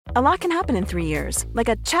A lot can happen in 3 years, like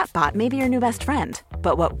a chatbot may be your new best friend.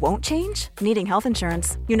 But what won't change? Needing health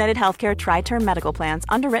insurance. United Healthcare Tri-Term Medical Plans,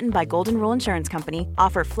 underwritten by Golden Rule Insurance Company,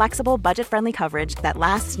 offer flexible, budget-friendly coverage that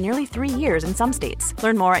lasts nearly 3 years in some states.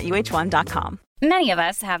 Learn more at uh1.com. Many of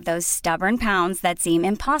us have those stubborn pounds that seem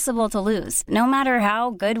impossible to lose, no matter how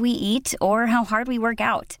good we eat or how hard we work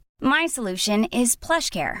out. My solution is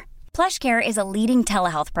PlushCare. PlushCare is a leading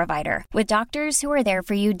telehealth provider with doctors who are there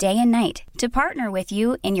for you day and night to partner with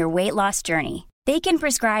you in your weight loss journey. They can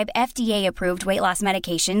prescribe FDA-approved weight loss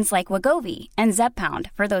medications like Wegovy and Zepbound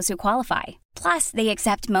for those who qualify. Plus, they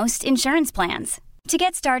accept most insurance plans. To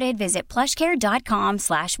get started, visit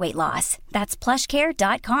plushcare.com/weightloss. That's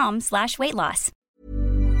plushcare.com/weightloss.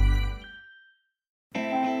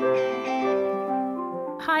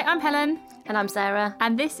 Hi, I'm Helen. And I'm Sarah.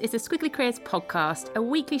 And this is the Squiggly Careers podcast, a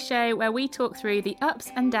weekly show where we talk through the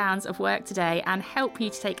ups and downs of work today and help you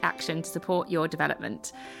to take action to support your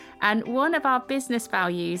development. And one of our business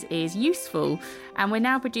values is useful, and we're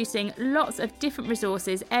now producing lots of different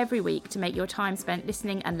resources every week to make your time spent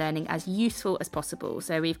listening and learning as useful as possible.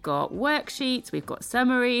 So we've got worksheets, we've got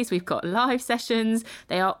summaries, we've got live sessions.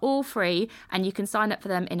 They are all free, and you can sign up for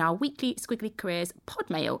them in our weekly Squiggly Careers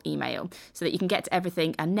Podmail email so that you can get to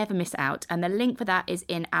everything and never miss out. And the link for that is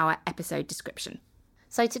in our episode description.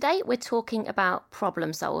 So today we're talking about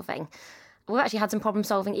problem solving. We've actually had some problem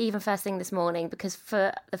solving even first thing this morning, because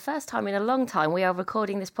for the first time in a long time we are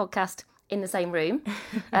recording this podcast in the same room,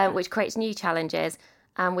 which creates new challenges.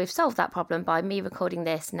 And we've solved that problem by me recording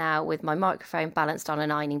this now with my microphone balanced on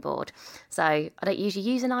an ironing board. So I don't usually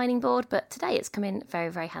use an ironing board, but today it's come in very,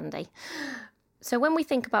 very handy. So when we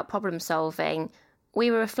think about problem solving,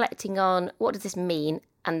 we were reflecting on what does this mean,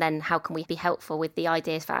 and then how can we be helpful with the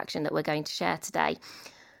ideas for action that we're going to share today.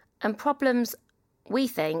 And problems, we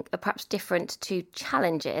think, are perhaps different to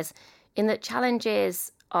challenges in that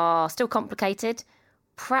challenges are still complicated,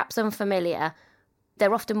 perhaps unfamiliar.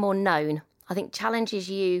 They're often more known. I think challenges,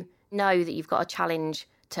 you know that you've got a challenge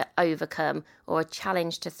to overcome or a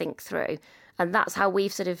challenge to think through. And that's how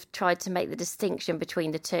we've sort of tried to make the distinction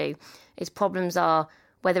between the two. Is problems are,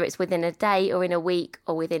 whether it's within a day or in a week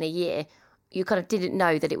or within a year, you kind of didn't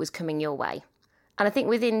know that it was coming your way. And I think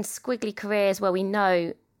within Squiggly Careers, where we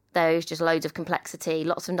know there's just loads of complexity,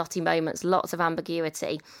 lots of knotty moments, lots of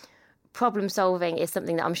ambiguity, problem solving is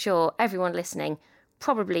something that I'm sure everyone listening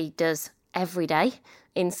probably does every day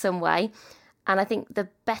in some way. And I think the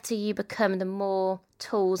better you become, the more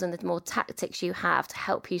tools and the more tactics you have to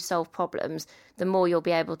help you solve problems, the more you'll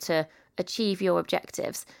be able to achieve your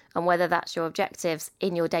objectives. And whether that's your objectives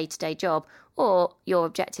in your day-to-day job or your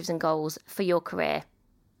objectives and goals for your career.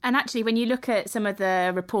 And actually, when you look at some of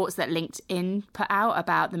the reports that LinkedIn put out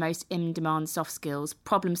about the most in-demand soft skills,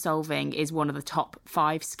 problem solving is one of the top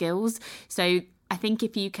 5 skills. So I think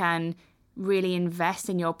if you can really invest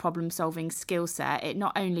in your problem solving skill set, it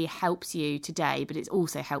not only helps you today, but it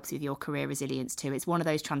also helps with your career resilience too. It's one of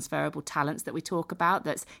those transferable talents that we talk about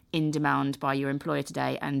that's in demand by your employer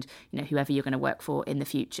today and, you know, whoever you're going to work for in the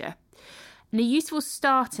future. And a useful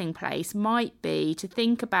starting place might be to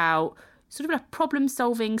think about sort of a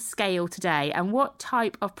problem-solving scale today and what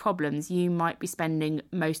type of problems you might be spending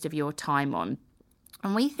most of your time on.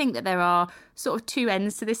 And we think that there are sort of 2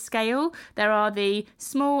 ends to this scale. There are the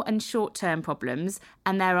small and short-term problems,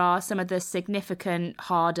 and there are some of the significant,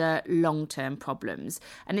 harder, long-term problems.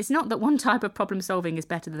 And it's not that one type of problem solving is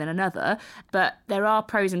better than another, but there are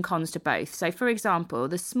pros and cons to both. So, for example,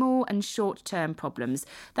 the small and short-term problems,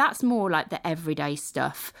 that's more like the everyday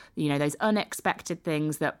stuff, you know, those unexpected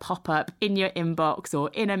things that pop up in your inbox or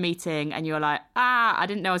in a meeting, and you're like, I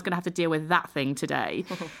didn't know I was going to have to deal with that thing today.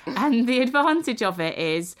 And the advantage of it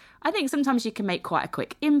is, I think sometimes you can make quite a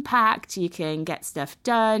quick impact, you can get stuff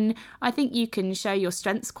done. I think you can show your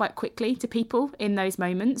strengths quite quickly to people in those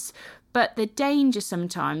moments. But the danger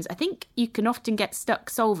sometimes, I think you can often get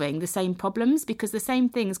stuck solving the same problems because the same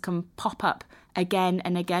things can pop up again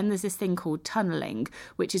and again. There's this thing called tunneling,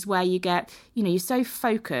 which is where you get, you know, you're so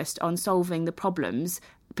focused on solving the problems,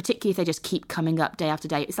 particularly if they just keep coming up day after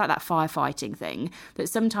day. It's like that firefighting thing, that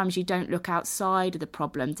sometimes you don't look outside of the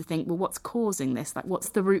problem to think, well, what's causing this? Like, what's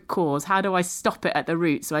the root cause? How do I stop it at the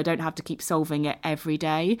root so I don't have to keep solving it every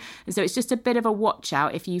day? And so it's just a bit of a watch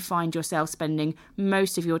out if you find yourself spending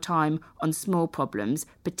most of your time on small problems,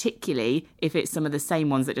 particularly if it's some of the same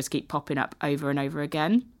ones that just keep popping up over and over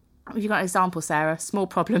again. Have you got an example, Sarah? Small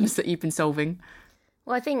problems that you've been solving?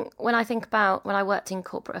 Well, I think when I worked in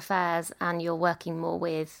corporate affairs and you're working more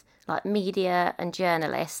with like media and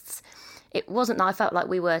journalists, it wasn't that I felt like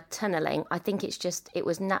we were tunnelling. I think it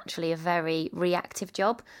was naturally a very reactive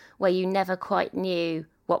job where you never quite knew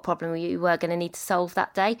what problem you were going to need to solve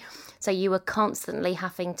that day. So you were constantly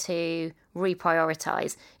having to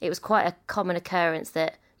reprioritise. It was quite a common occurrence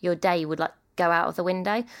that your day would like go out of the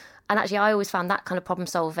window. And actually, I always found that kind of problem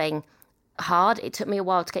solving hard. It took me a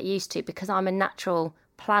while to get used to because I'm a natural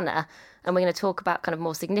planner, and we're going to talk about kind of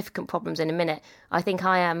more significant problems in a minute. I think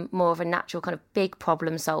I am more of a natural kind of big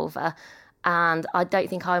problem solver, and I don't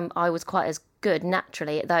think I was quite as good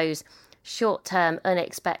naturally at those short-term,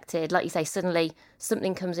 unexpected, like you say, suddenly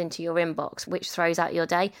something comes into your inbox which throws out your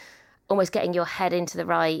day. Almost getting your head into the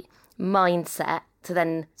right mindset to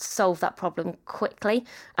then solve that problem quickly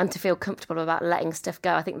and to feel comfortable about letting stuff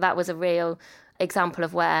go. I think that was a real example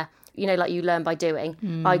of where, you know, like you learn by doing.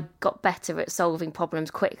 I got better at solving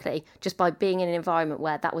problems quickly just by being in an environment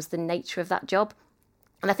where that was the nature of that job.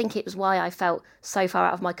 And I think it was why I felt so far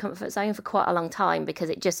out of my comfort zone for quite a long time,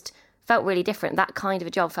 because it just felt really different. That kind of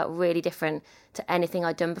a job felt really different to anything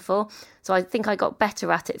I'd done before. So I think I got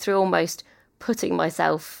better at it through almost putting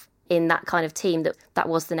myself in that kind of team that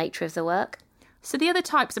was the nature of the work. So the other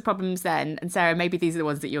types of problems then, and Sarah, maybe these are the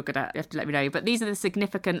ones that you're going to have to let me know, but these are the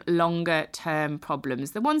significant longer term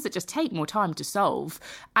problems, the ones that just take more time to solve.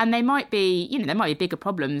 And they might be, you know, there might be bigger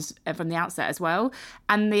problems from the outset as well.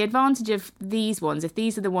 And the advantage of these ones, if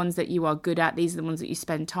these are the ones that you are good at, these are the ones that you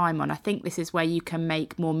spend time on, I think this is where you can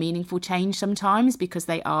make more meaningful change sometimes because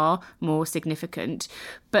they are more significant.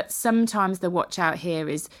 But sometimes the watch out here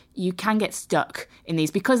is you can get stuck in these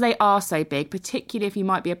because they are so big, particularly if you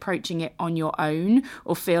might be approaching it on your own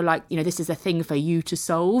or feel like, you know, this is a thing for you to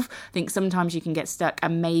solve. I think sometimes you can get stuck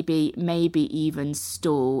and maybe even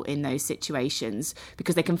stall in those situations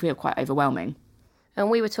because they can feel quite overwhelming. And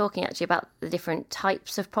we were talking actually about the different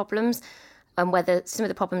types of problems and whether some of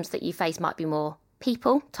the problems that you face might be more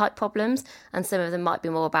people type problems and some of them might be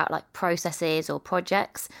more about like processes or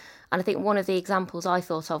projects. And I think one of the examples I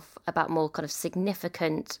thought of about more kind of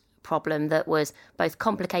significant problem that was both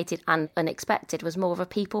complicated and unexpected was more of a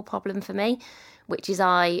people problem for me, which is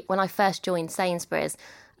when I first joined Sainsbury's,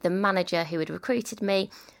 the manager who had recruited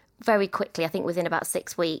me very quickly, I think within about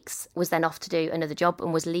 6 weeks, was then off to do another job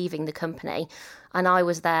and was leaving the company. And I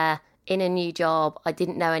was there in a new job. I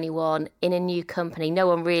didn't know anyone in a new company. No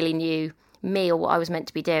one really knew me or what I was meant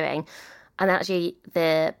to be doing. And actually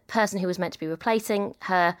the person who was meant to be replacing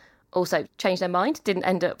her also changed their mind, didn't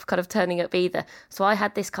end up kind of turning up either. So I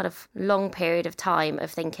had this kind of long period of time of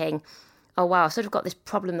thinking, oh wow, I've sort of got this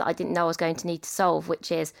problem that I didn't know I was going to need to solve,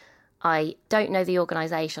 which is I don't know the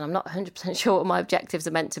organisation. I'm not 100% sure what my objectives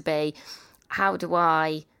are meant to be. How do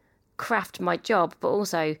I craft my job, but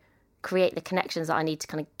also create the connections that I need to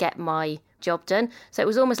kind of get my job done? So it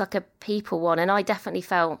was almost like a people one. And I definitely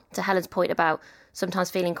felt, to Helen's point about sometimes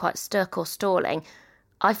feeling quite stuck or stalling,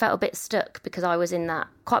 I felt a bit stuck because I was in that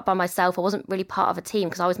quite by myself. I wasn't really part of a team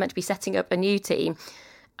because I was meant to be setting up a new team.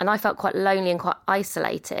 And I felt quite lonely and quite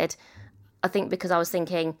isolated. I think because I was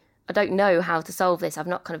thinking, I don't know how to solve this. I've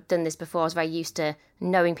not kind of done this before. I was very used to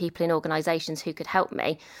knowing people in organisations who could help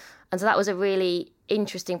me. And so that was a really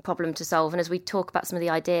interesting problem to solve. And as we talk about some of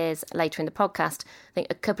the ideas later in the podcast, I think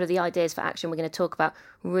a couple of the ideas for action we're going to talk about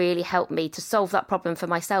really helped me to solve that problem for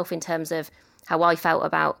myself in terms of how I felt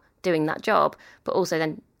about doing that job, but also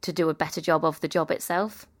then to do a better job of the job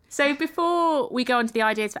itself. So before we go on to the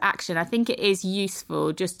ideas for action, I think it is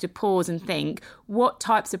useful just to pause and think, what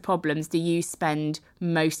types of problems do you spend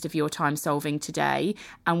most of your time solving today?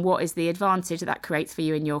 And what is the advantage that creates for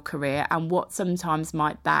you in your career? And what sometimes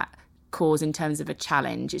might that cause in terms of a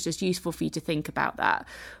challenge? It's just useful for you to think about that.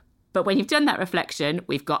 But when you've done that reflection,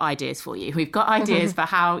 we've got ideas for you. We've got ideas for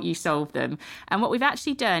how you solve them. And what we've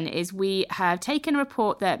actually done is we have taken a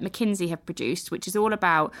report that McKinsey have produced, which is all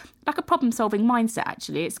about like a problem-solving mindset,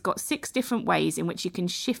 actually. It's got 6 different ways in which you can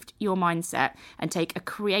shift your mindset and take a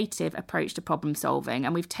creative approach to problem solving.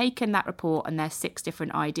 And we've taken that report and their 6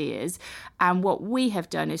 different ideas. And what we have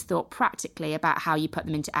done is thought practically about how you put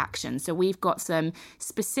them into action. So we've got some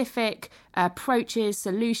specific approaches,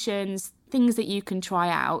 solutions, things that you can try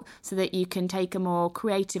out so that you can take a more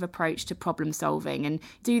creative approach to problem solving and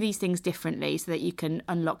do these things differently so that you can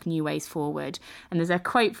unlock new ways forward. And there's a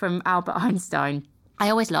quote from Albert Einstein. I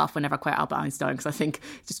always laugh whenever I quote Albert Einstein because I think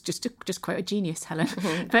just quote a genius, Helen.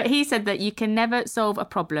 But he said that you can never solve a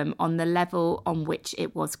problem on the level on which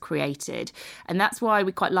it was created. And that's why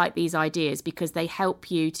we quite like these ideas, because they help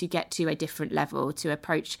you to get to a different level, to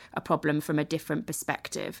approach a problem from a different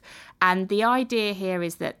perspective. And the idea here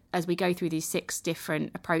is that as we go through these 6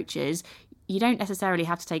 different approaches, you don't necessarily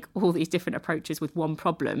have to take all these different approaches with one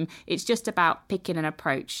problem. It's just about picking an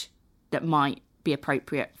approach that might be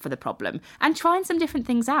appropriate for the problem, and trying some different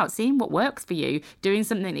things out, seeing what works for you, doing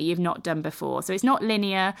something that you've not done before. So it's not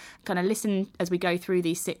linear. Kind of listen as we go through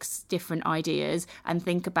these 6 different ideas and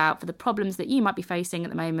think about, for the problems that you might be facing at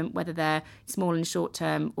the moment, whether they're small and short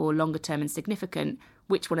term or longer term and significant,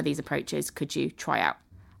 which one of these approaches could you try out?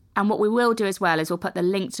 And what we will do as well is we'll put the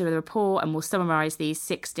link to the report and we'll summarise these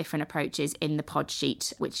 6 different approaches in the pod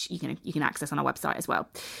sheet, which you can access on our website as well.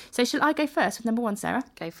 So shall I go first with number 1, Sarah?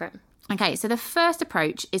 Go for it. Okay, so the first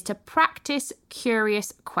approach is to practice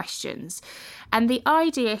curious questions. And the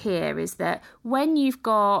idea here is that when you've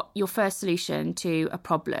got your first solution to a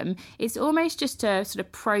problem, it's almost just to sort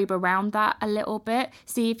of probe around that a little bit,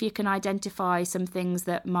 see if you can identify some things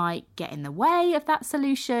that might get in the way of that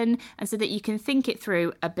solution, and so that you can think it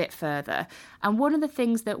through a bit further. And one of the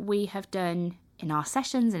things that we have done in our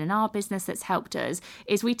sessions and in our business that's helped us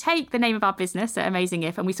is we take the name of our business at Amazing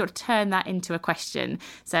If and we sort of turn that into a question.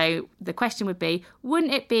 So the question would be,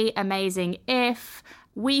 wouldn't it be amazing if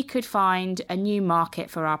we could find a new market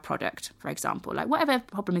for our product, for example? Like whatever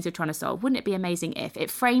problem is you're trying to solve, wouldn't it be amazing if? It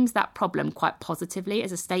frames that problem quite positively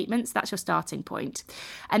as a statement. So that's your starting point.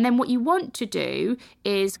 And then what you want to do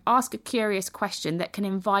is ask a curious question that can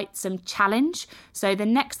invite some challenge. So the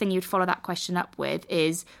next thing you'd follow that question up with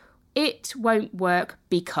is, it won't work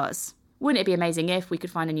because. Wouldn't it be amazing if we could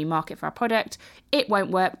find a new market for our product? It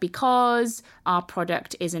won't work because our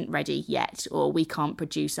product isn't ready yet, or we can't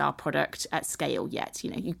produce our product at scale yet.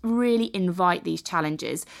 You really invite these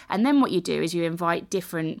challenges. And then what you do is you invite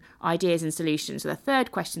different ideas and solutions. So the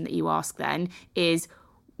third question that you ask then is,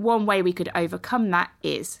 one way we could overcome that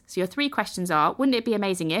is. So your 3 questions are, wouldn't it be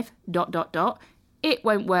amazing if ... It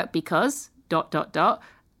won't work because ...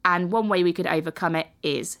 And one way we could overcome it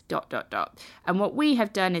is ... And what we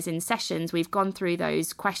have done is in sessions, we've gone through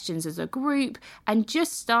those questions as a group and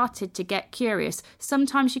just started to get curious.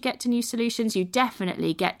 Sometimes you get to new solutions, you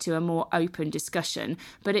definitely get to a more open discussion,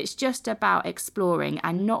 but it's just about exploring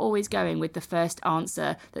and not always going with the first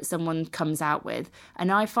answer that someone comes out with.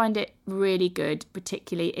 And I find it really good,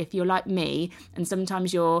 particularly if you're like me and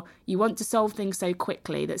sometimes you want to solve things so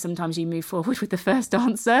quickly that sometimes you move forward with the first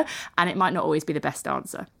answer and it might not always be the best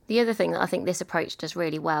answer. The other thing that I think this approach does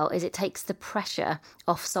really well is it takes the pressure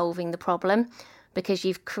off solving the problem, because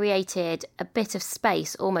you've created a bit of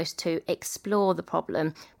space almost to explore the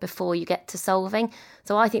problem before you get to solving.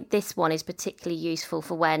 So I think this one is particularly useful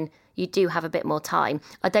for when you do have a bit more time.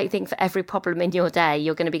 I don't think for every problem in your day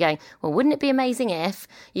you're going to be going, well, wouldn't it be amazing if?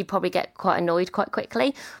 You'd probably get quite annoyed quite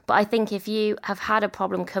quickly. But I think if you have had a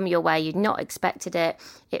problem come your way, you'd not expected it,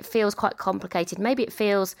 it feels quite complicated, maybe it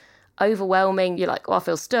feels overwhelming, you're like, oh, I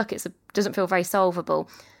feel stuck, it doesn't feel very solvable.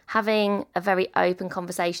 Having a very open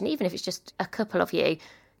conversation, even if it's just a couple of you,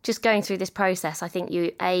 just going through this process, I think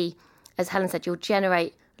you, as Helen said, you'll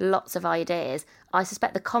generate lots of ideas. I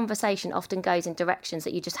suspect the conversation often goes in directions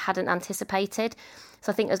that you just hadn't anticipated.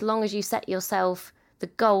 So I think as long as you set yourself, the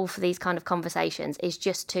goal for these kind of conversations is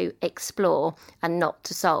just to explore and not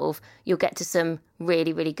to solve, you'll get to some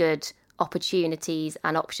really, really good opportunities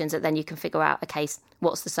and options that then you can figure out, okay,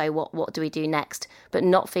 what's the so what do we do next? But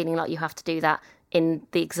not feeling like you have to do that in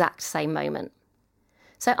the exact same moment.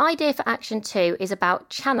 So idea for action 2 is about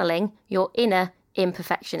channeling your inner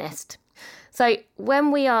imperfectionist. So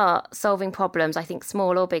when we are solving problems, I think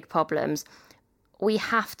small or big problems, we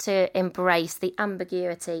have to embrace the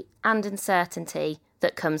ambiguity and uncertainty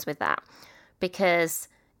that comes with that. Because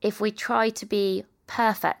if we try to be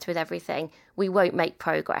perfect with everything, we won't make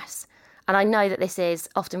progress. And I know that this is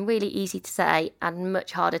often really easy to say and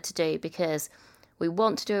much harder to do, because we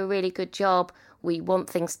want to do a really good job, we want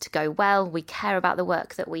things to go well, we care about the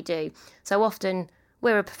work that we do. So often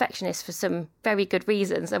we're a perfectionist for some very good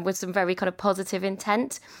reasons and with some very kind of positive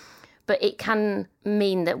intent. But it can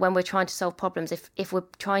mean that when we're trying to solve problems, if we're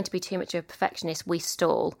trying to be too much of a perfectionist, we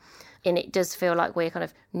stall. And it does feel like we're kind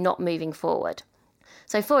of not moving forward.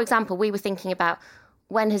 So for example, we were thinking about,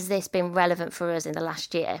 when has this been relevant for us in the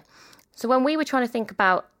last year? So when we were trying to think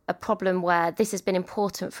about a problem where this has been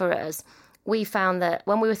important for us, we found that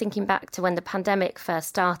when we were thinking back to when the pandemic first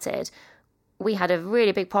started, we had a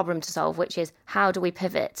really big problem to solve, which is how do we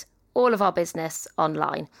pivot all of our business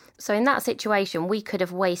online? So in that situation, we could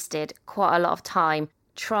have wasted quite a lot of time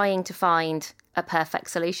trying to find a perfect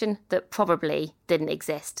solution that probably didn't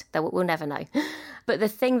exist, though we'll never know. But the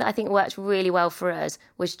thing that I think worked really well for us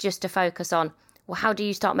was just to focus on, well, how do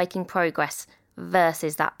you start making progress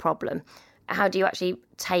versus that problem? How do you actually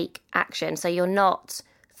take action? So you're not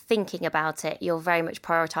thinking about it, you're very much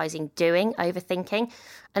prioritising doing over thinking.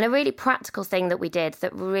 And a really practical thing that we did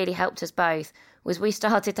that really helped us both was we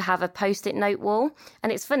started to have a post-it note wall.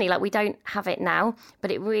 And it's funny, like we don't have it now,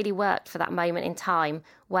 but it really worked for that moment in time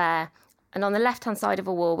where, and on the left-hand side of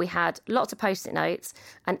a wall, we had lots of post-it notes,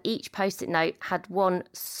 and each post-it note had one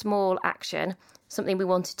small action, something we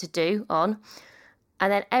wanted to do on.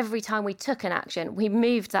 And then every time we took an action, we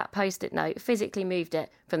moved that post-it note, physically moved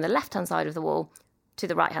it from the left-hand side of the wall to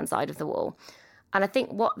the right-hand side of the wall. And I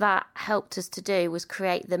think what that helped us to do was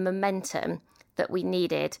create the momentum that we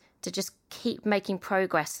needed to just keep making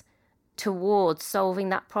progress towards solving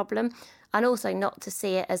that problem, and also not to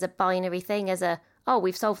see it as a binary thing, as a, oh,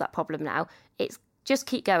 we've solved that problem now. It's just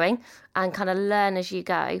keep going and kind of learn as you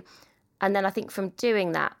go. And then I think from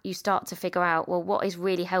doing that, you start to figure out, well, what is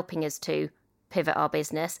really helping us to pivot our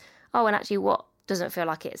business? Oh, and actually what doesn't feel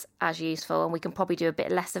like it's as useful, and we can probably do a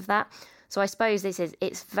bit less of that. So I suppose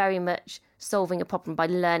it's very much solving a problem by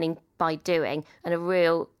learning by doing, and a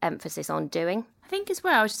real emphasis on doing. I think as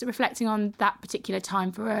well, just reflecting on that particular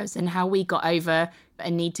time for us and how we got over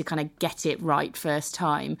a need to kind of get it right first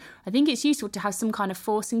time. I think it's useful to have some kind of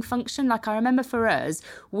forcing function. Like I remember for us,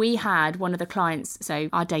 we had one of the clients, so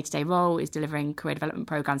our day-to-day role is delivering career development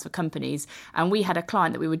programs for companies. And we had a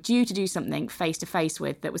client that we were due to do something face-to-face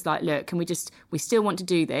with that was like, look, we still want to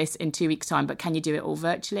do this in 2 weeks' time, but can you do it all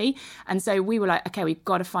virtually? And so we were like, okay, we've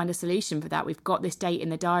got to find a solution for that. We've got this date in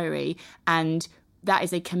the diary, and that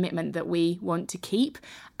is a commitment that we want to keep.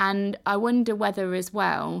 And I wonder whether as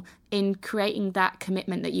well, in creating that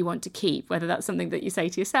commitment that you want to keep, whether that's something that you say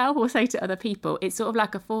to yourself or say to other people, it's sort of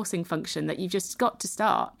like a forcing function that you've just got to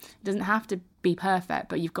start. It doesn't have to be perfect,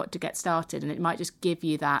 but you've got to get started, and it might just give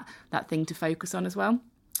you that thing to focus on as well.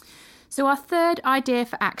 So our third idea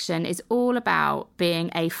for action is all about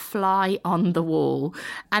being a fly on the wall.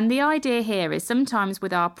 And the idea here is sometimes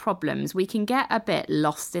with our problems, we can get a bit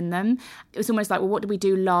lost in them. It's almost like, well, what did we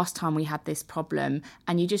do last time we had this problem?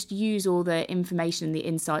 And you just use all the information and the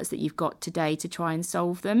insights that you've got today to try and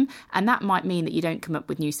solve them. And that might mean that you don't come up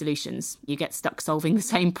with new solutions. You get stuck solving the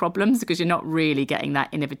same problems because you're not really getting that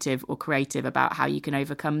innovative or creative about how you can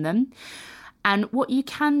overcome them. And what you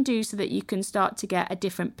can do so that you can start to get a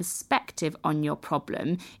different perspective on your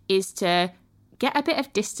problem is to get a bit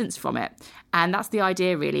of distance from it. And that's the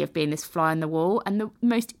idea really of being this fly on the wall. And the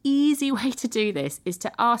most easy way to do this is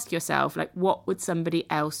to ask yourself, like, what would somebody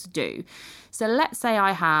else do? So let's say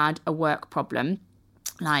I had a work problem.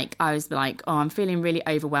 Like I was like, oh, I'm feeling really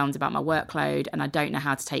overwhelmed about my workload and I don't know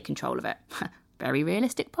how to take control of it. Very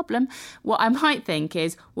realistic problem. What I might think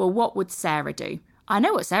is, well, what would Sarah do? I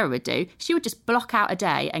know what Sarah would do. She would just block out a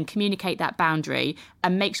day and communicate that boundary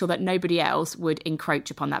and make sure that nobody else would encroach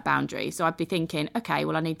upon that boundary. So I'd be thinking, okay,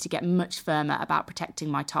 well, I need to get much firmer about protecting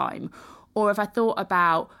my time. Or if I thought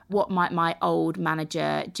about what might my old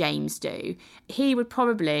manager, James, do, he would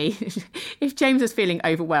probably, if James was feeling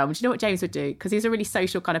overwhelmed, you know what James would do? Because he's a really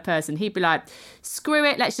social kind of person. He'd be like, screw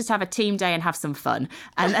it, let's just have a team day and have some fun.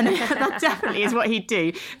 And that definitely is what he'd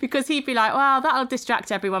do, because he'd be like, well, that'll distract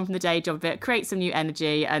everyone from the day job a bit, create some new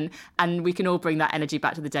energy, and we can all bring that energy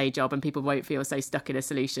back to the day job and people won't feel so stuck in a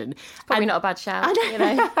solution. It's probably not a bad shout, you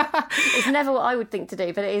know. It's never what I would think to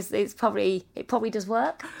do, but it probably does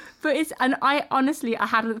work. But I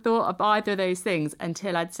hadn't thought of either of those things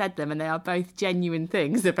until I'd said them, and they are both genuine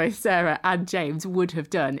things that both Sarah and James would have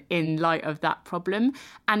done in light of that problem.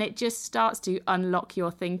 And it just starts to unlock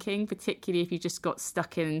your thinking, particularly if you just got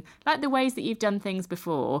stuck in like the ways that you've done things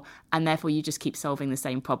before, and therefore you just keep solving the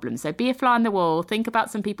same problem. So be a fly on the wall, think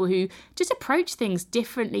about some people who just approach things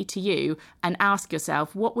differently to you, and ask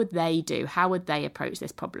yourself, what would they do? How would they approach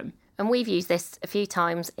this problem? And we've used this a few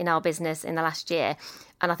times in our business in the last year.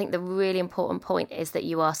 And I think the really important point is that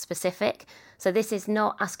you are specific. So this is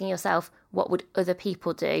not asking yourself, what would other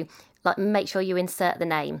people do? Like, make sure you insert the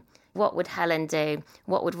name. What would Helen do?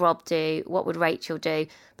 What would Rob do? What would Rachel do?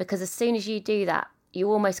 Because as soon as you do that, you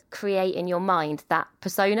almost create in your mind that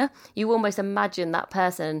persona. You almost imagine that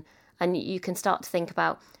person, and you can start to think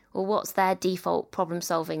about, well, what's their default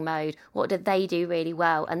problem-solving mode? What did they do really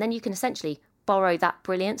well? And then you can essentially borrow that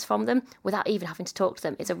brilliance from them without even having to talk to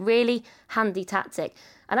them. It's a really handy tactic.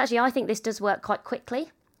 And actually, I think this does work quite quickly.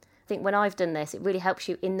 I think when I've done this, it really helps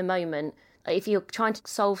you in the moment. If you're trying to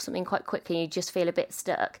solve something quite quickly and you just feel a bit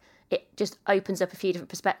stuck, it just opens up a few different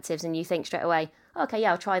perspectives and you think straight away, okay,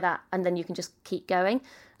 yeah, I'll try that. And then you can just keep going.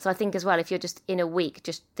 So I think as well, if you're just in a week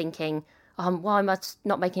just thinking, why am I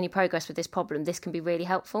not making any progress with this problem? This can be really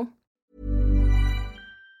helpful.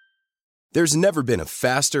 There's never been a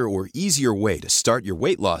faster or easier way to start your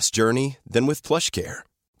weight loss journey than with PlushCare.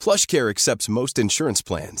 PlushCare accepts most insurance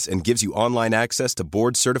plans and gives you online access to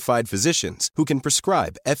board-certified physicians who can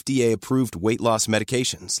prescribe FDA-approved weight loss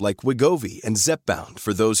medications like Wegovy and Zepbound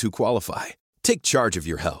for those who qualify. Take charge of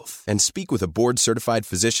your health and speak with a board-certified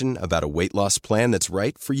physician about a weight loss plan that's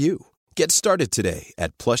right for you. Get started today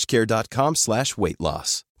at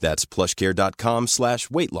plushcare.com/weight-loss. That's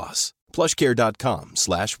plushcare.com/weight-loss.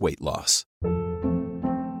 plushcare.com/weight-loss.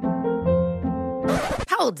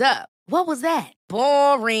 Hold up. What was that?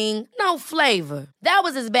 Boring. No flavor. That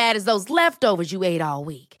was as bad as those leftovers you ate all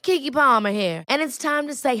week. Keke Palmer here. And it's time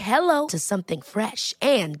to say hello to something fresh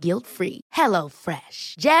and guilt-free. Hello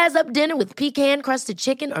Fresh. Jazz up dinner with pecan-crusted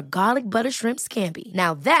chicken or garlic butter shrimp scampi.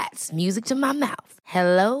 Now that's music to my mouth.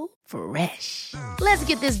 Hello Fresh. Let's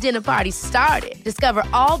get this dinner party started. Discover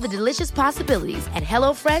all the delicious possibilities at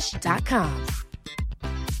hellofresh.com.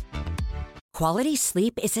 Quality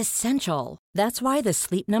sleep is essential. That's why the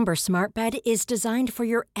Sleep Number Smart Bed is designed for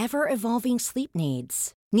your ever-evolving sleep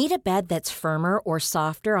needs. Need a bed that's firmer or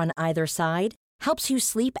softer on either side? Helps you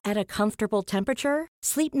sleep at a comfortable temperature?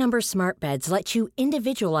 Sleep Number Smart Beds let you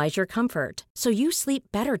individualize your comfort, so you sleep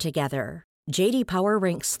better together. J.D. Power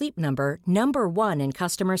ranks Sleep Number number 1 in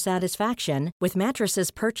customer satisfaction with mattresses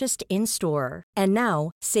purchased in-store. And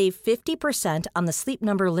now, save 50% on the Sleep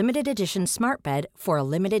Number Limited Edition Smart Bed for a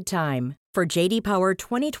limited time. For J.D. Power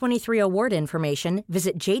 2023 award information,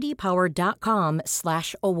 visit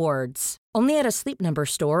jdpower.com/awards. Only at a Sleep Number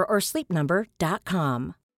store or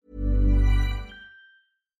sleepnumber.com.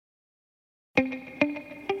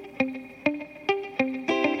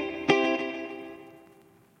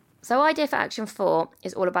 So idea for action 4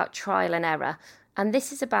 is all about trial and error. And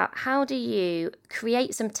this is about how do you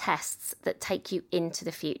create some tests that take you into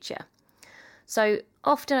the future. So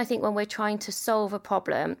often I think when we're trying to solve a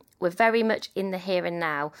problem, we're very much in the here and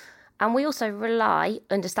now. And we also rely,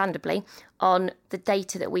 understandably, on the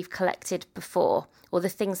data that we've collected before or the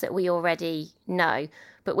things that we already know.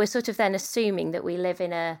 But we're sort of then assuming that we live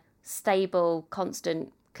in a stable,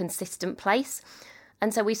 constant, consistent place.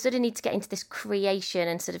 And so we sort of need to get into this creation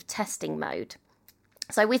and sort of testing mode.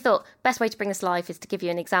 So we thought best way to bring this to life is to give you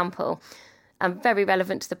an example. And very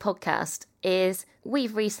relevant to the podcast is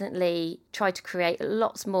we've recently tried to create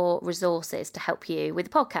lots more resources to help you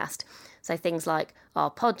with the podcast. So things like our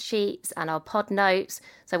pod sheets and our pod notes.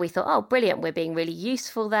 So we thought, oh, brilliant, we're being really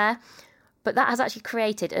useful there. But that has actually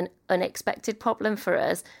created an unexpected problem for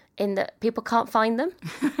us in that people can't find them.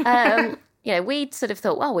 We'd sort of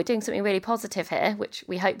thought, well, we're doing something really positive here, which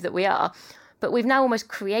we hope that we are. But we've now almost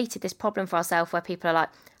created this problem for ourselves where people are like,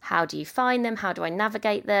 how do you find them? How do I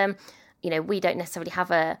navigate them? We don't necessarily have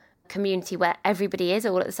a community where everybody is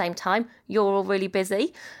all at the same time. You're all really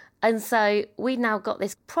busy. And so we've now got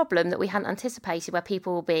this problem that we hadn't anticipated where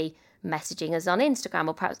people will be messaging us on Instagram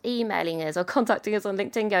or perhaps emailing us or contacting us on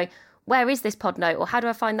LinkedIn going, where is this pod note? Or how do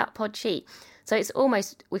I find that pod sheet? So it's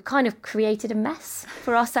almost, we've kind of created a mess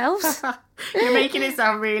for ourselves. You're making it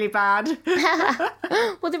sound really bad.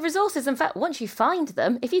 Well, the resources, in fact, once you find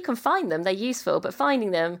them, if you can find them, they're useful. But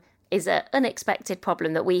finding them is an unexpected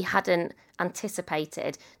problem that we hadn't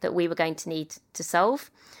anticipated that we were going to need to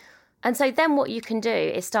solve. And so then what you can do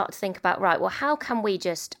is start to think about, right, well, how can we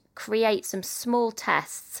just create some small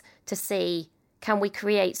tests to see, can we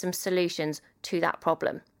create some solutions to that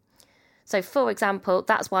problem? So, for example,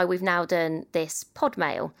 that's why we've now done this pod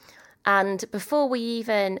mail. And before we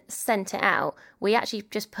even sent it out, we actually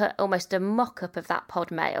just put almost a mock-up of that pod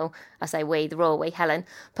mail. I say we, the royal we, Helen,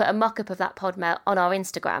 put a mock-up of that pod mail on our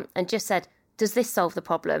Instagram and just said, does this solve the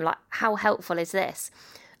problem? Like, how helpful is this?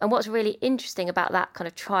 And what's really interesting about that kind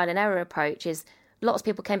of trial and error approach is lots of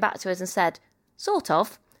people came back to us and said, sort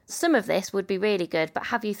of, some of this would be really good, but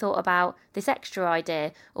have you thought about this extra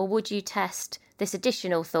idea? Or would you test this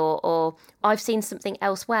additional thought? Or I've seen something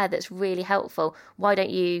elsewhere that's really helpful. Why don't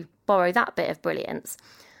you borrow that bit of brilliance?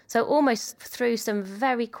 So almost through some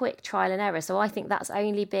very quick trial and error. So I think that's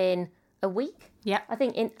only been a week. Yeah. I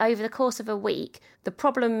think over the course of a week, the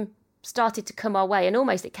problem started to come our way and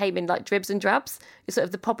almost it came in like dribs and drabs. It's sort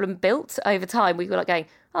of the problem built over time. We were like going,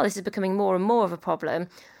 oh, this is becoming more and more of a problem.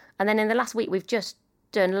 And then in the last week, we've just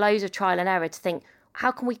done loads of trial and error to think,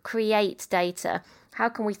 how can we create data? How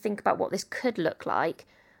can we think about what this could look like?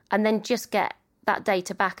 And then just get that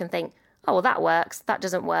data back and think, oh, well, that works, that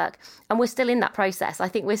doesn't work. And we're still in that process. I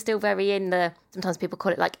think we're still very in the, sometimes people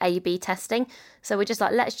call it like A/B testing. So we're just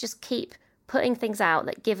like, let's just keep putting things out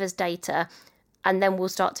that give us data, and then we'll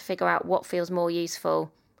start to figure out what feels more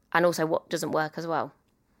useful and also what doesn't work as well.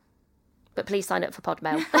 But please sign up for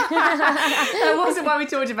Podmail. That wasn't why we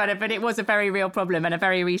talked about it, but it was a very real problem and a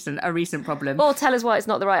very recent problem. Or tell us why it's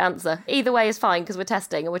not the right answer. Either way is fine because we're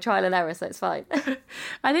testing and we're trial and error, so it's fine.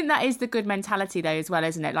 I think that is the good mentality though as well,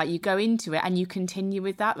 isn't it? Like you go into it and you continue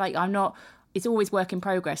with that. Like it's always work in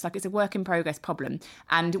progress. Like it's a work in progress problem.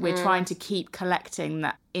 And we're trying to keep collecting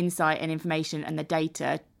that insight and information and the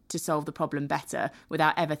data to solve the problem better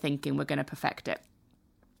without ever thinking we're going to perfect it.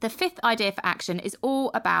 The fifth idea for action is all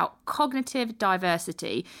about cognitive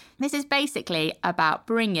diversity. This is basically about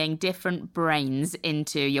bringing different brains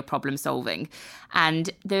into your problem solving. And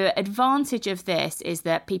the advantage of this is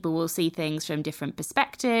that people will see things from different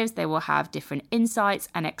perspectives, they will have different insights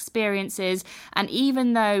and experiences. And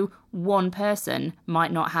even though one person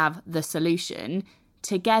might not have the solution,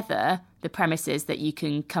 together, the premise is that you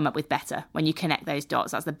can come up with better when you connect those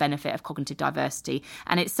dots. That's the benefit of cognitive diversity.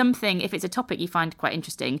 And it's something, if it's a topic you find quite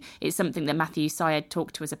interesting, it's something that Matthew Syed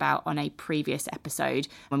talked to us about on a previous episode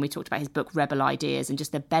when we talked about his book, Rebel Ideas, and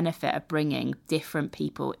just the benefit of bringing different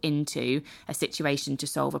people into a situation to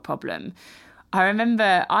solve a problem. I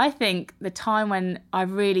remember, I think the time when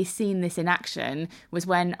I've really seen this in action was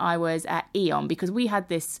when I was at E.ON, because we had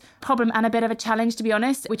this problem and a bit of a challenge, to be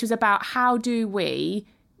honest, which was about how do we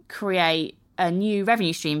create a new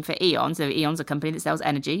revenue stream for E.ON. So E.ON's a company that sells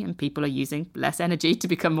energy and people are using less energy to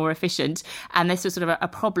become more efficient. And this was sort of a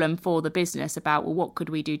problem for the business about, well, what could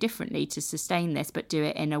we do differently to sustain this, but do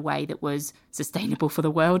it in a way that was sustainable for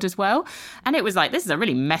the world as well. And it was like, this is a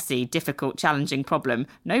really messy, difficult, challenging problem.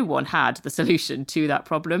 No one had the solution to that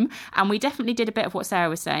problem. And we definitely did a bit of what Sarah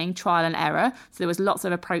was saying, trial and error. So there was lots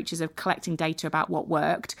of approaches of collecting data about what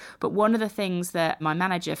worked. But one of the things that my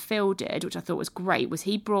manager, Phil, did, which I thought was great, was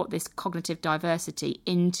he brought this cognitive diversity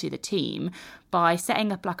into the team by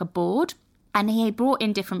setting up like a board. And he brought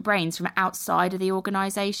in different brains from outside of the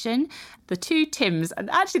organisation. The two Tims, and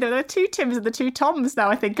actually there were two Tims and the two Toms now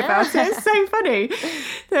I think about it. It's so funny.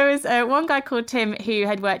 There was one guy called Tim who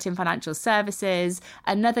had worked in financial services,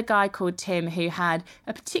 another guy called Tim who had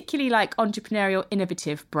a particularly like entrepreneurial,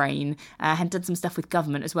 innovative brain, had done some stuff with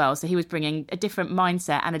government as well. So he was bringing a different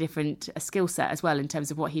mindset and a different skill set as well in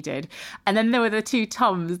terms of what he did. And then there were the two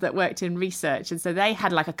Toms that worked in research. And so they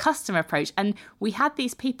had like a customer approach. And we had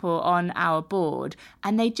these people on our board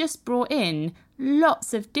and they just brought in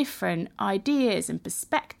lots of different ideas and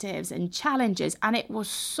perspectives and challenges, and it was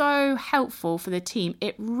so helpful for the team.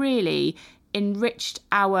 It really enriched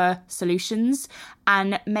our solutions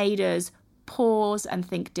and made us pause and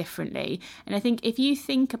think differently. And I think if you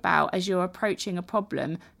think about, as you're approaching a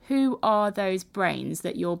problem, who are those brains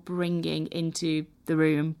that you're bringing into the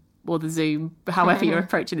room or the Zoom, however you're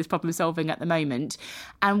approaching this problem solving at the moment,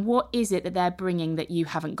 and what is it that they're bringing that you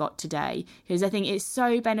haven't got today? Because I think it's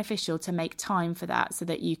so beneficial to make time for that so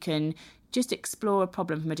that you can just explore a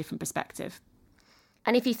problem from a different perspective.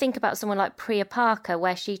 And if you think about someone like Priya Parker,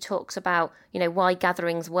 where she talks about, why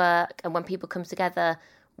gatherings work and when people come together,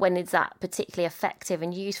 when is that particularly effective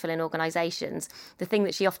and useful in organisations, the thing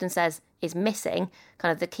that she often says is missing,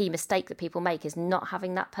 kind of the key mistake that people make, is not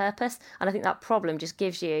having that purpose. And I think that problem just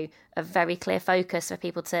gives you a very clear focus for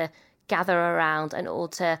people to gather around and all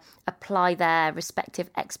to apply their respective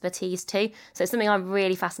expertise to. So it's something I'm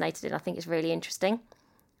really fascinated in. I think it's really interesting.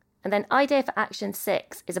 And then idea for action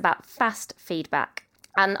 6 is about fast feedback.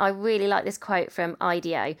 And I really like this quote from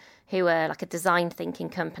IDEO, who are like a design thinking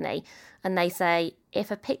company. And they say,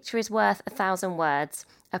 if a picture is worth 1,000 words,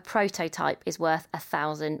 a prototype is worth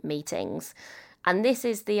 1,000 meetings. And this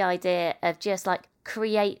is the idea of just like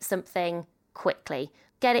create something quickly,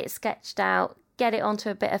 get it sketched out, get it onto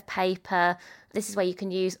a bit of paper. This is where you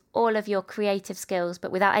can use all of your creative skills,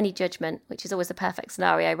 but without any judgment, which is always the perfect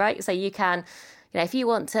scenario, right? So you can, if you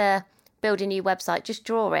want to build a new website, just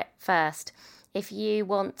draw it first. If you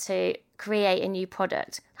want to create a new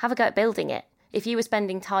product, have a go at building it. If you were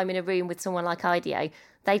spending time in a room with someone like IDEO,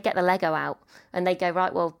 they'd get the Lego out and they'd go,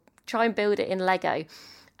 right, well, try and build it in Lego.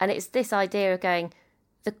 And it's this idea of going,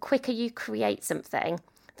 the quicker you create something,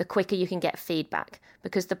 the quicker you can get feedback.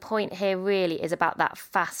 Because the point here really is about that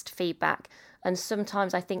fast feedback. And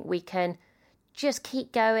sometimes I think we can just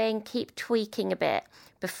keep going, keep tweaking a bit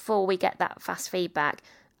before we get that fast feedback.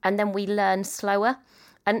 And then we learn slower.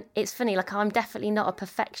 And it's funny, like I'm definitely not a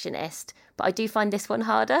perfectionist, but I do find this one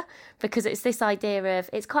harder because it's this idea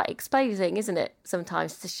of, it's quite exposing, isn't it,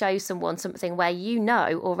 sometimes to show someone something where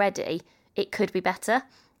already it could be better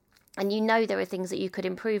and there are things that you could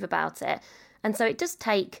improve about it. And so it does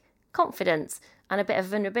take confidence and a bit of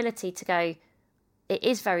vulnerability to go, it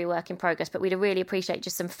is very work in progress, but we'd really appreciate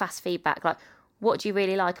just some fast feedback. Like, what do you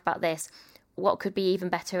really like about this? What could be even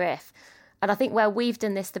better if? And I think where we've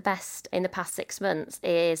done this the best in the past 6 months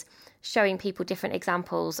is showing people different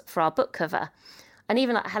examples for our book cover. And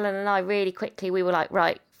even like Helen and I, really quickly, we were like,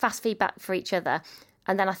 right, fast feedback for each other.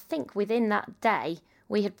 And then I think within that day,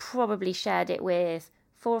 we had probably shared it with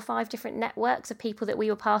 4 or 5 different networks of people that we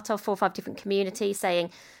were part of, 4 or 5 different communities, saying,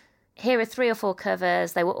 here are 3 or 4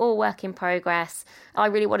 covers. They were all work in progress. I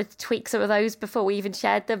really wanted to tweak some of those before we even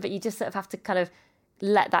shared them, but you just sort of have to kind of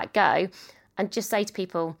let that go and just say to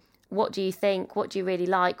people, what do you think? What do you really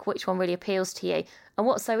like? Which one really appeals to you? And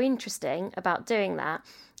what's so interesting about doing that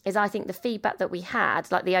is I think the feedback that we had,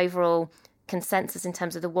 like the overall consensus in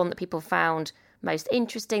terms of the one that people found most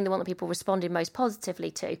interesting, the one that people responded most positively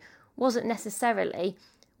to, wasn't necessarily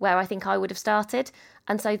where I think I would have started.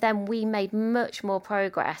 And so then we made much more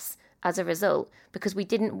progress as a result because we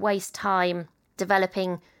didn't waste time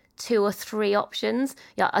developing 2 or 3 options.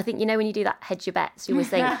 Yeah, I think, you know, when you do that hedge your bets, you always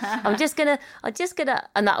think, I'm just gonna,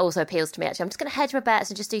 and that also appeals to me actually, I'm just gonna hedge my bets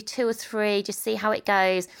and just do 2 or 3, just see how it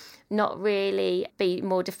goes, not really be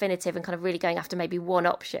more definitive and kind of really going after maybe one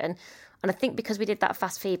option. And I think because we did that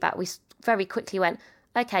fast feedback, we very quickly went,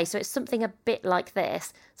 okay, so it's something a bit like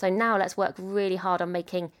this. So now let's work really hard on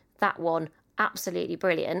making that one absolutely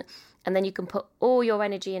brilliant. And then you can put all your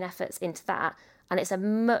energy and efforts into that. And it's a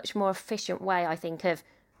much more efficient way, I think, of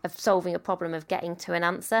solving a problem, of getting to an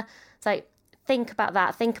answer. So think about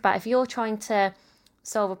that. Think about if you're trying to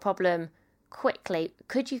solve a problem quickly,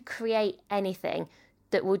 could you create anything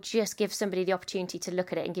that will just give somebody the opportunity to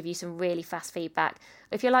look at it and give you some really fast feedback?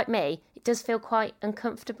 If you're like me, it does feel quite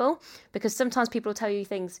uncomfortable because sometimes people will tell you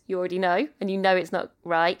things you already know and you know it's not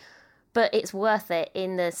right, but it's worth it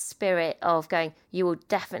in the spirit of going, you will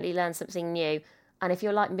definitely learn something new. And if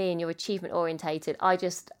you're like me and you're achievement orientated, I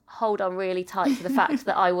just hold on really tight to the fact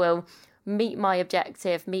that I will meet my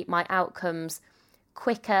objective, meet my outcomes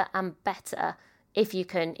quicker and better if you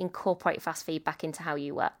can incorporate fast feedback into how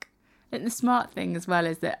you work. And the smart thing as well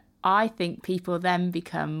is that I think people then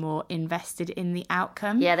become more invested in the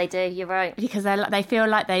outcome. Yeah, they do. You're right. Because they feel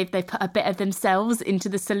like they've put a bit of themselves into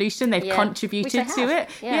the solution. They've contributed to it.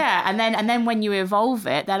 Yeah. And then when you evolve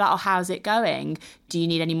it, they're like, oh, how's it going? Do you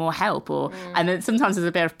need any more help? And then sometimes there's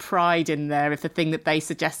a bit of pride in there if the thing that they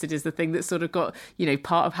suggested is the thing that sort of got,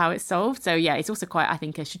 part of how it's solved. So yeah, it's also quite, I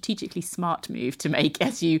think, a strategically smart move to make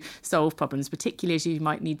as you solve problems, particularly as you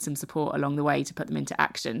might need some support along the way to put them into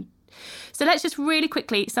action. So let's just really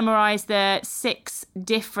quickly summarise the 6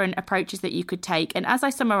 different approaches that you could take. And as I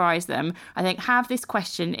summarise them, I think have this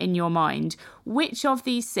question in your mind. Which of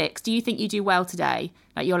these 6 do you think you do well today?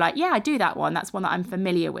 Like you're like, yeah, I do that one. That's one that I'm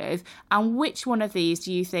familiar with. And which one of these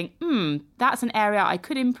do you think, that's an area I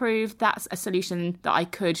could improve. That's a solution that I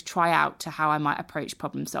could try out to how I might approach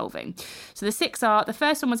problem solving. So the 6 are, the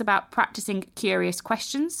first one was about practicing curious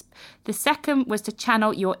questions. The second was to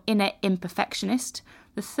channel your inner imperfectionist.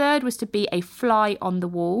 The third was to be a fly on the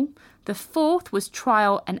wall. The fourth was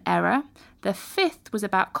trial and error. The 5th was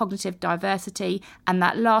about cognitive diversity. And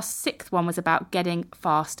that last 6th one was about getting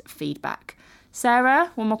fast feedback.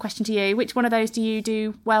 Sarah, one more question to you. Which one of those do you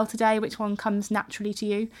do well today? Which one comes naturally to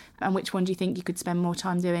you? And which one do you think you could spend more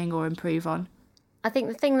time doing or improve on? I think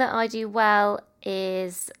the thing that I do well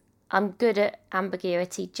is I'm good at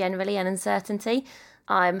ambiguity generally and uncertainty.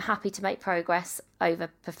 I'm happy to make progress over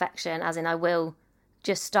perfection, as in I will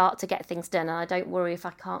just start to get things done and I don't worry if I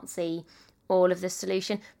can't see all of the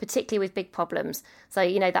solution, particularly with big problems. So,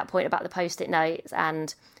 that point about the post-it notes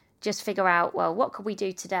and just figure out, well, what could we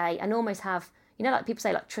do today? And almost have, like people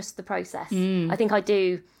say, like trust the process. I think I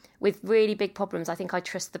do with really big problems. I think I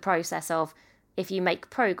trust the process of if you make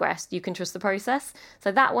progress, you can trust the process.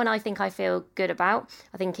 So that one I think I feel good about.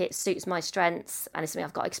 I think it suits my strengths and it's something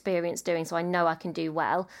I've got experience doing, so I know I can do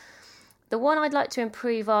well. The one I'd like to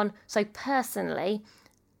improve on, so personally,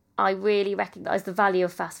 I really recognise the value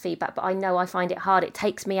of fast feedback, but I know I find it hard. It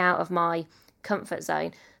takes me out of my comfort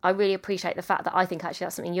zone. I really appreciate the fact that I think actually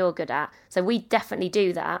that's something you're good at. So we definitely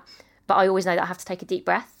do that, but I always know that I have to take a deep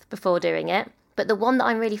breath before doing it. But the one that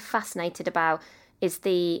I'm really fascinated about is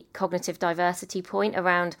the cognitive diversity point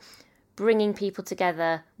around bringing people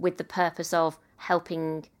together with the purpose of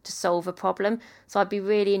helping to solve a problem. So I'd be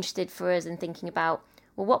really interested for us in thinking about,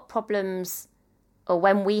 well, what problems, or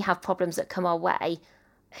when we have problems that come our way,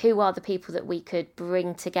 who are the people that we could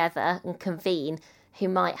bring together and convene who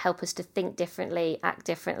might help us to think differently, act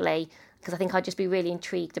differently? Because I think I'd just be really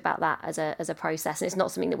intrigued about that as a process. And it's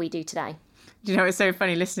not something that we do today. Do you know, it's so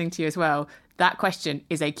funny listening to you as well. That question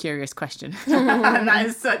is a curious question. And that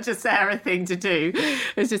is such a Sarah thing to do.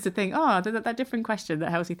 It's just to think, that different question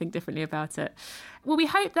that helps you think differently about it. Well, we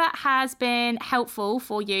hope that has been helpful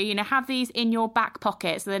for you. You know, have these in your back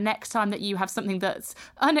pocket so the next time that you have something that's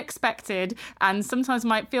unexpected and sometimes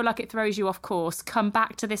might feel like it throws you off course, come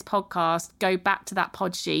back to this podcast, go back to that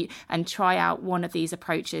pod sheet and try out one of these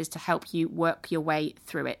approaches to help you work your way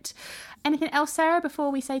through it. Anything else, Sarah,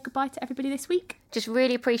 before we say goodbye to everybody this week? Just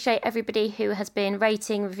really appreciate everybody who has been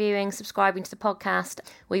rating, reviewing, subscribing to the podcast.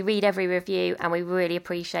 We read every review and we really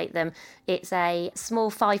appreciate them. It's a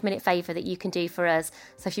small 5-minute favour that you can do for us.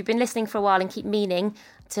 So if you've been listening for a while and keep meaning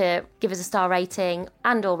to give us a star rating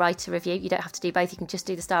and or write a review, you don't have to do both, you can just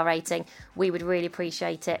do the star rating. We would really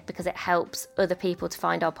appreciate it because it helps other people to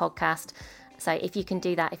find our podcast. So if you can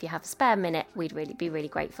do that, if you have a spare minute, we'd really be really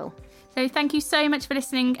grateful. So thank you so much for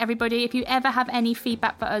listening, everybody. If you ever have any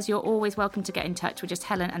feedback for us, you're always welcome to get in touch with just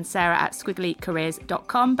Helen and Sarah at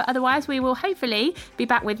squigglycareers.com. But otherwise, we will hopefully be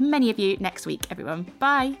back with many of you next week, everyone.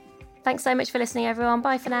 Bye. Thanks so much for listening, everyone.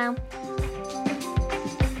 Bye for now.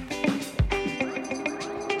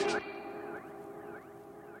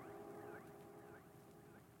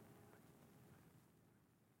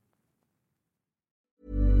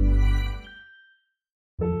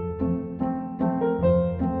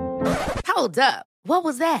 Hold up. What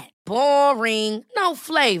was that? Boring. No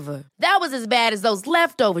flavor. That was as bad as those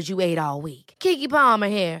leftovers you ate all week. Keke Palmer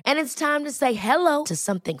here. And it's time to say hello to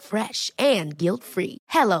something fresh and guilt-free.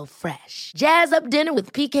 Hello Fresh. Jazz up dinner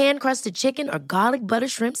with pecan-crusted chicken or garlic butter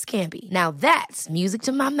shrimp scampi. Now that's music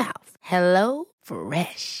to my mouth. Hello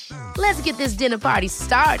Fresh. Let's get this dinner party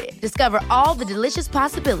started. Discover all the delicious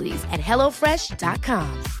possibilities at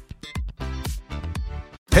HelloFresh.com.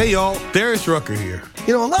 Hey, y'all, Darius Rucker here.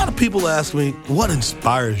 You know, a lot of people ask me, what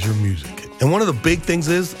inspires your music? And one of the big things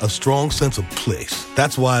is a strong sense of place.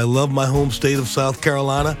 That's why I love my home state of South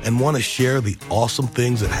Carolina and want to share the awesome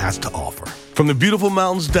things it has to offer. From the beautiful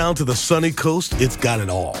mountains down to the sunny coast, it's got it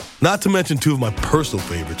all. Not to mention two of my personal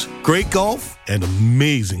favorites, great golf and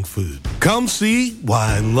amazing food. Come see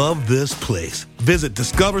why I love this place. Visit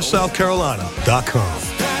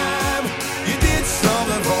discoversouthcarolina.com.